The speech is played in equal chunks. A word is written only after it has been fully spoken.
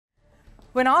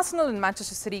When Arsenal and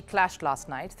Manchester City clashed last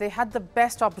night, they had the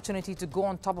best opportunity to go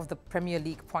on top of the Premier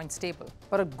League points table.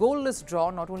 But a goalless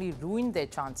draw not only ruined their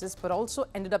chances, but also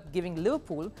ended up giving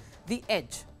Liverpool the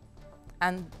edge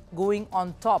and going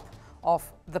on top of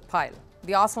the pile.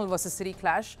 The Arsenal versus City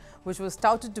clash, which was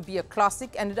touted to be a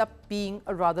classic, ended up being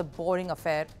a rather boring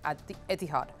affair at the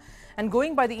Etihad. And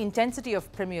going by the intensity of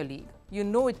Premier League, you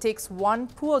know it takes one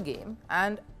poor game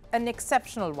and an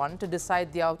exceptional one to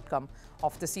decide the outcome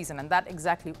of the season, and that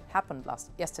exactly happened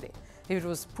yesterday. It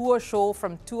was poor show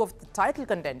from two of the title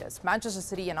contenders, Manchester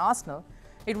City and Arsenal.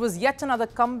 It was yet another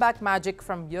comeback magic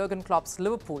from Jurgen Klopp's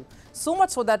Liverpool, so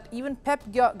much so that even Pep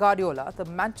Guardiola, the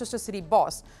Manchester City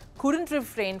boss, couldn't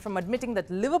refrain from admitting that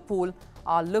Liverpool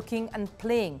are looking and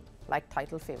playing like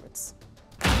title favourites.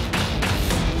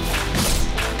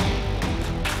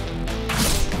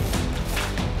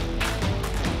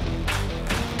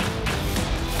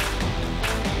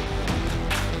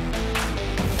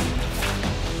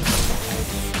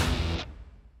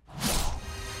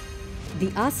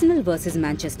 The Arsenal versus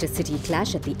Manchester City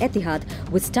clash at the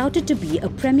Etihad was touted to be a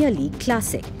Premier League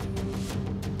classic.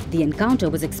 The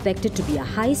encounter was expected to be a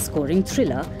high-scoring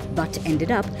thriller, but ended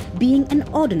up being an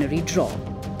ordinary draw.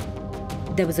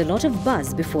 There was a lot of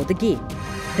buzz before the game.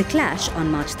 The clash on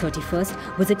March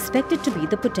 31st was expected to be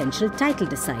the potential title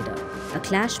decider, a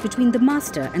clash between the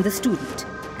master and the student.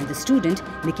 And the student,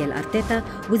 Mikel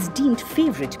Arteta, was deemed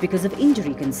favourite because of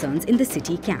injury concerns in the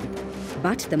City camp.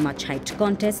 But the much-hyped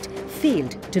contest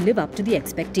failed to live up to the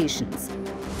expectations.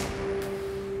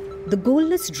 The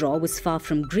goalless draw was far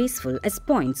from graceful as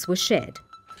points were shared.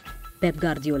 Pep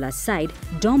Guardiola's side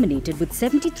dominated with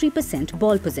 73%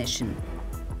 ball possession.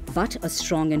 But a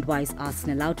strong and wise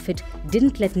Arsenal outfit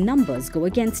didn't let numbers go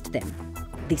against them.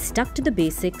 They stuck to the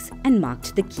basics and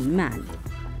marked the key man.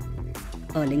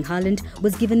 Erling Haaland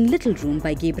was given little room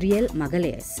by Gabriel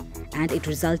Magalhaes, and it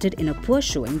resulted in a poor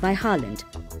showing by Haaland.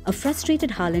 A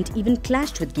frustrated Haaland even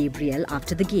clashed with Gabriel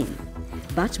after the game.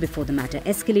 But before the matter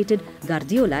escalated,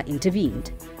 Guardiola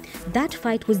intervened. That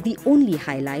fight was the only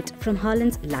highlight from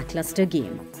Haaland's lackluster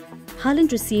game.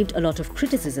 Haaland received a lot of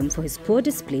criticism for his poor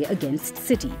display against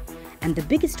City, and the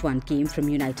biggest one came from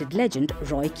United legend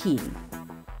Roy Keane.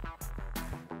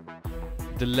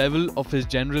 The level of his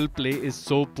general play is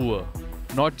so poor.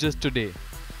 Not just today.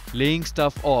 Laying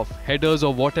stuff off, headers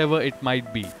or whatever it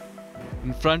might be.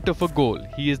 In front of a goal,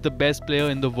 he is the best player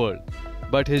in the world.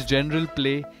 But his general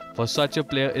play for such a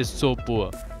player is so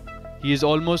poor. He is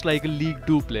almost like a League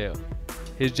 2 player.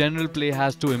 His general play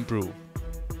has to improve.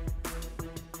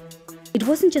 It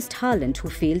wasn't just Haaland who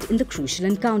failed in the crucial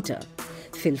encounter.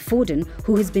 Phil Foden,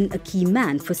 who has been a key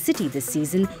man for City this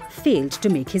season, failed to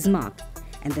make his mark.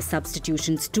 And the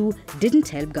substitutions too didn't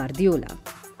help Guardiola.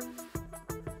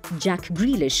 Jack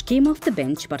Grealish came off the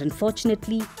bench, but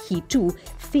unfortunately, he too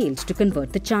failed to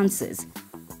convert the chances.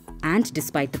 And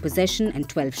despite the possession and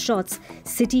 12 shots,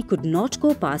 City could not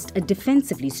go past a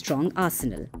defensively strong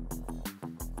Arsenal.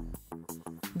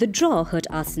 The draw hurt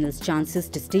Arsenal's chances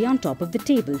to stay on top of the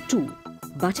table too.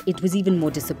 But it was even more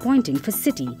disappointing for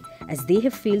City, as they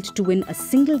have failed to win a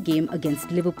single game against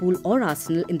Liverpool or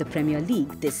Arsenal in the Premier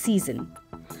League this season.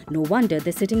 No wonder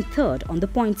they're sitting third on the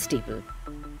points table.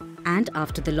 And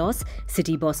after the loss,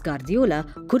 City boss Guardiola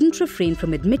couldn't refrain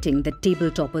from admitting that table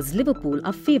toppers Liverpool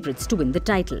are favourites to win the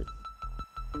title.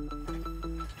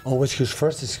 Always who's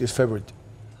first is his favourite.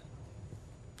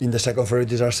 In the second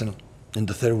favourite is Arsenal. In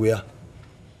the third we are.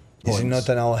 It's not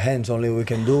in our hands. Only we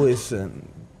can do is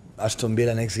Aston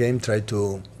Villa next game try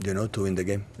to to win the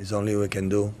game. It's only we can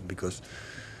do, because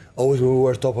always when we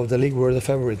were top of the league we were the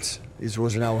favourites. It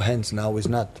was in our hands. Now it's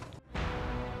not.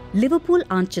 Liverpool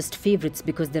aren't just favourites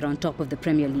because they're on top of the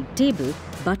Premier League table,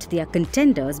 but they are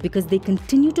contenders because they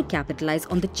continue to capitalise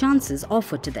on the chances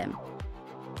offered to them.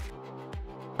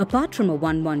 Apart from a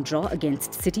 1-1 draw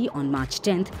against City on March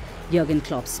 10th, Jurgen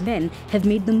Klopp's men have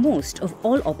made the most of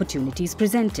all opportunities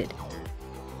presented.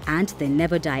 And their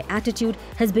never-die attitude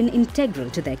has been integral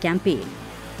to their campaign.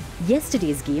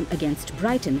 Yesterday's game against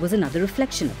Brighton was another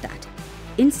reflection of that.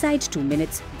 Inside 2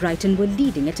 minutes, Brighton were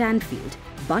leading at Anfield,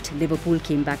 but Liverpool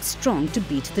came back strong to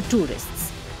beat the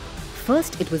tourists.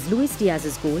 First, it was Luis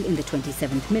Diaz's goal in the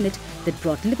 27th minute that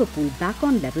brought Liverpool back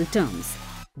on level terms.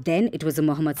 Then it was a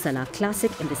Mohamed Salah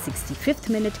classic in the 65th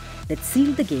minute that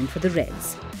sealed the game for the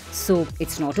Reds. So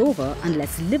it's not over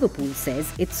unless Liverpool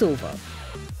says it's over.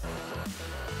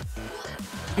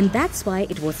 And that's why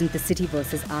it wasn't the City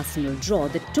versus Arsenal draw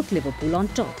that took Liverpool on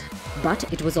top.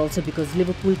 But it was also because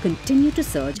Liverpool continued to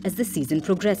surge as the season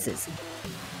progresses.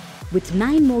 With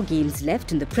 9 more games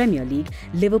left in the Premier League,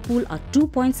 Liverpool are 2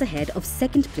 points ahead of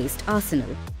second-placed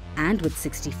Arsenal. And with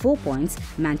 64 points,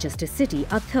 Manchester City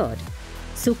are third.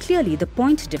 So clearly the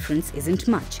point difference isn't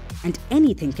much, and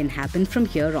anything can happen from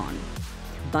here on.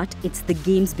 But it's the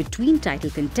games between title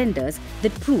contenders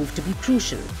that prove to be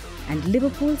crucial, and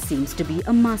Liverpool seems to be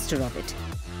a master of it.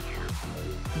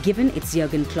 Given it's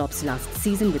Jurgen Klopp's last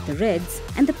season with the Reds,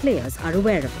 and the players are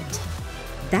aware of it.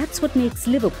 That's what makes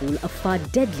Liverpool a far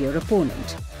deadlier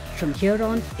opponent. From here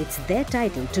on, it's their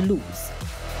title to lose.